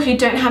people who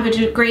don't have a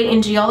degree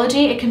in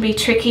geology, it can be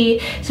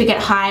tricky to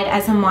get hired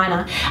as a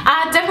miner.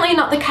 Definitely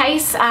not the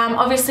case.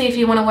 Obviously, if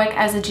you want to work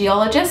as a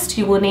geologist,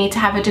 you will need to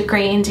have a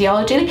degree in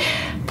geology,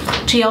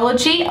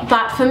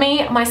 but for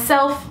me,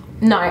 myself,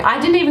 no, I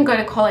didn't even go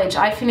to college.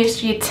 I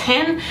finished year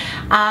 10.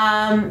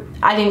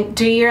 I didn't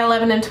do year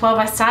 11 and 12.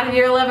 I started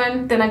year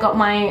 11, then I got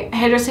my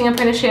hairdressing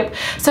apprenticeship.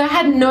 So I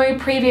had no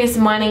previous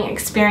mining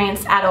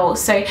experience at all.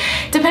 So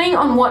depending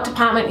on what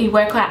department you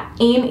work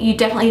in, you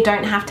definitely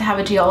don't have to have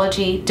a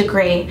geology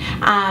degree.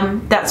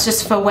 That's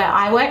just for where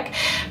I work.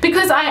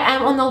 Because I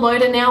am on the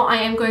loader now, I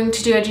am going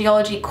to do a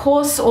geology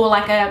course or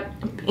like a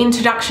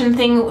introduction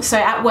thing. So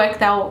at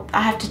work,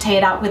 I have to tee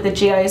it up with the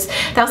geos.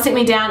 They'll sit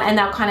me down and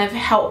they'll kind of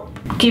help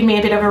give me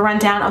a bit of a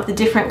rundown of the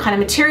different kind of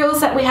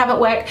materials that we have at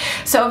work.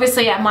 So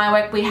obviously at my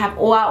work we have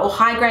ore or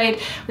high grade,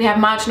 we have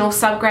marginal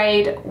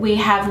subgrade, we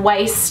have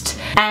waste,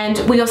 and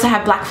we also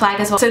have black flag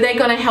as well. So they're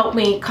going to help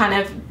me kind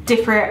of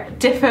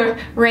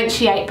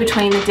differentiate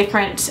between the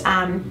different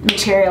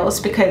materials,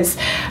 because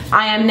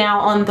I am now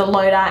on the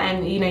loader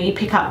and you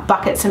pick up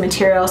buckets of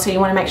material, so you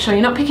want to make sure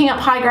you're not picking up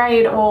high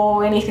grade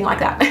or anything like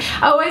that.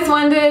 I always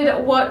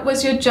wondered, what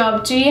was your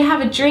job? Do you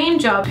have a dream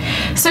job?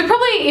 So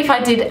probably if I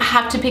did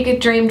have to pick a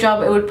dream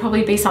job, it would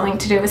probably be something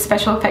to do with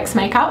special effects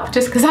makeup,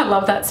 just because I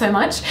love that so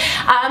much.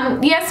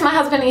 Yes, my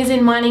husband is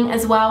in mining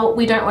as well.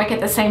 We don't work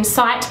at the same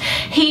site.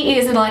 He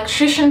is an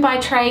electrician by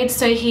trade,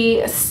 so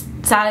he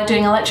started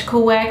doing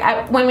electrical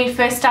work. When we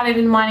first started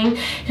in mining,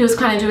 he was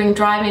kind of doing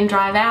drive in,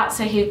 drive out,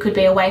 so he could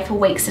be away for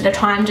weeks at a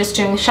time just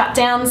doing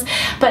shutdowns.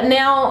 But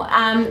now,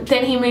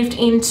 then he moved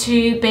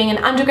into being an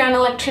underground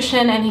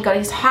electrician and he got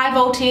his high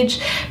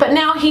voltage, but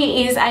now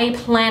he is a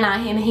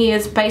planner and he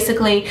is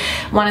basically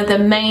one of the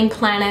main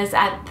planners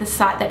at the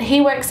site that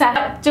he works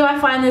at. Do I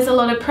find there's a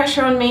lot of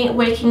pressure on me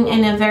working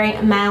in a very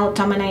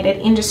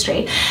male-dominated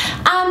industry?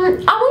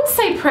 I wouldn't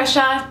say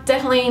pressure,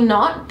 definitely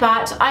not,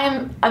 but I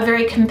am a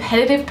very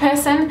competitive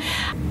person.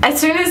 As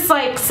soon as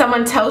like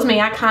someone tells me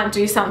I can't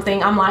do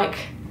something, I'm like,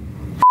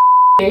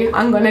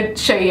 I'm gonna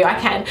show you I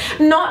can.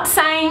 Not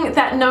saying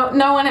that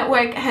no one at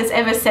work has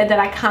ever said that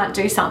I can't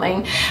do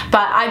something,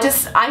 but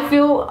I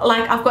feel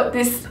like I've got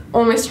this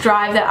almost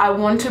drive that I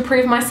want to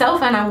prove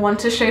myself and I want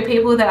to show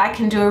people that I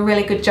can do a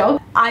really good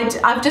job.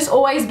 I've just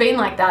always been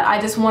like that. I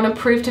just want to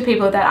prove to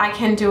people that I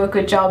can do a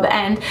good job,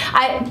 and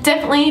I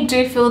definitely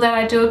do feel that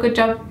I do a good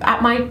job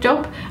at my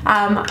job.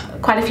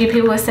 Quite a few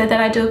people have said that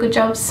I do a good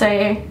job, so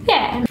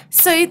yeah.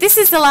 So this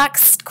is the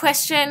last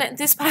question.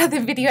 This part of the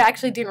video I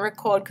actually didn't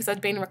record because I'd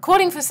been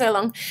recording for so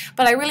long,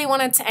 but I really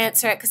wanted to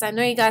answer it because I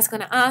know you guys are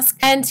going to ask.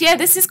 And yeah,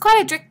 this is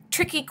quite a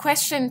tricky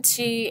question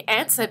to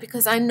answer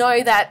because I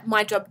know that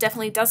my job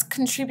definitely does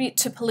contribute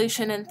to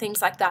pollution and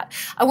things like that.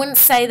 I wouldn't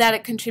say that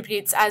it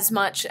contributes as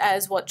much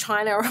as what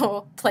China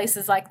or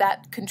places like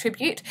that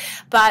contribute,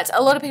 but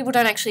a lot of people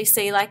don't actually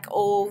see like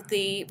all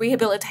the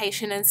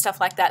rehabilitation and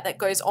stuff like that that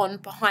goes on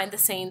behind the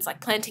scenes,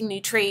 like planting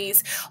new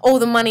trees, all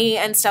the money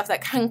and stuff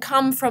that can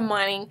come from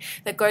mining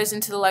that goes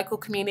into the local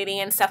community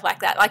and stuff like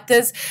that. Like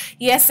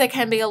yes, there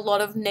can be a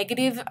lot of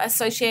negative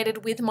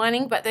associated with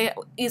mining, but there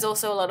is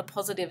also a lot of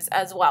positives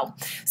as well.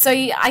 So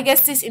I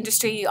guess this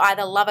industry, you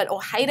either love it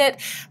or hate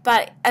it,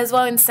 but as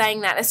well in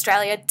saying that,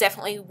 Australia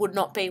definitely would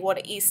not be what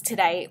it is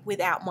today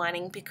without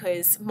mining,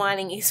 because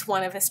mining is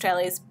one of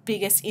Australia's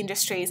biggest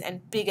industries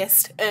and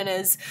biggest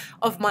earners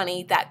of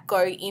money that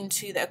go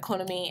into the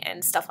economy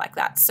and stuff like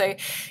that. So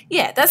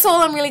yeah, that's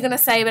all I'm really going to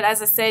say, but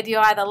as I said, you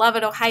either love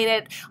it or hate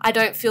it. I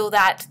don't feel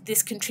that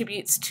this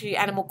contributes to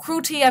animal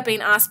cruelty. I've been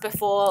asked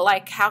before,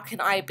 like, how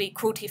can I be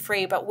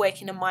cruelty-free but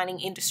work in a mining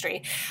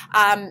industry?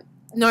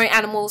 No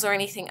animals or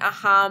anything are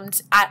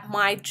harmed at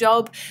my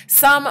job.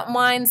 Some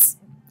mines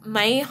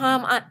may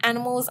harm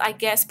animals, I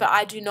guess, but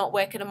I do not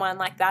work at a mine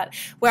like that.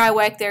 Where I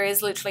work, there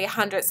is literally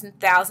hundreds and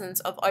thousands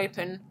of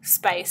open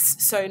space,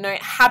 so no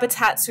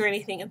habitats or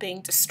anything are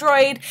being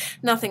destroyed,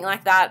 nothing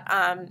like that.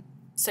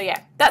 So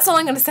yeah, that's all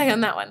I'm going to say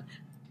on that one.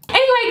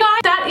 Anyway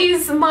guys, that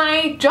is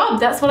my job.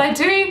 That's what I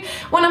do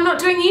when I'm not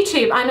doing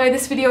YouTube. I know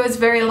this video is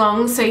very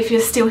long, so if you're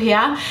still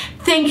here,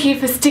 thank you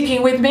for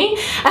sticking with me.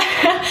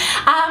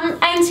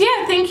 And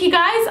yeah, thank you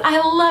guys.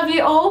 I love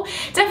you all.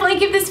 Definitely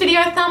give this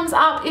video a thumbs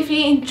up if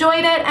you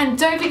enjoyed it, and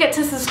don't forget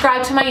to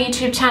subscribe to my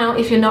YouTube channel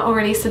if you're not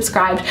already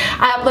subscribed.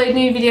 I upload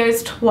new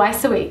videos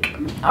twice a week.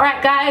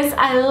 Alright guys,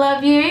 I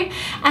love you,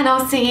 and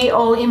I'll see you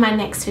all in my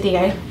next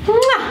video.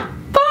 Mwah!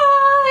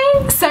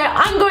 So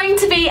I'm going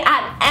to be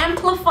at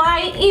Amplify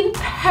in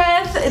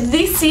Perth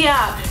this year,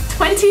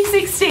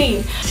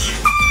 2016.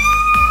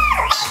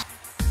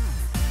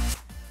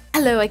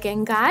 Hello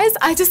again guys,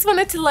 I just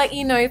wanted to let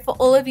you know, for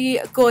all of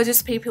you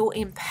gorgeous people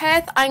in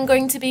Perth, I'm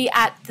going to be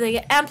at the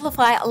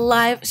Amplify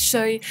live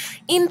show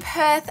in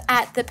Perth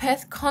at the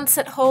Perth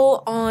Concert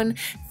Hall on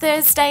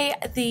Thursday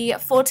the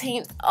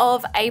 14th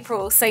of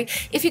April. So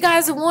if you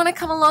guys want to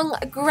come along,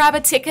 grab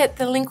a ticket.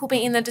 The link will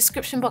be in the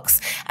description box,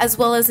 as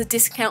well as a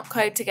discount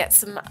code to get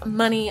some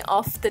money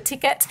off the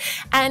ticket.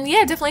 And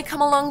yeah, definitely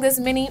come along. There's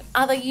many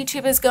other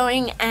YouTubers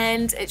going,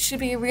 and it should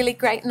be a really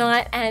great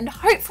night, and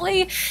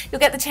hopefully you'll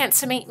get the chance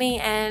to meet me,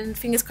 and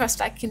fingers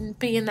crossed I can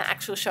be in the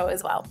actual show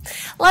as well.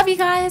 Love you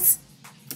guys.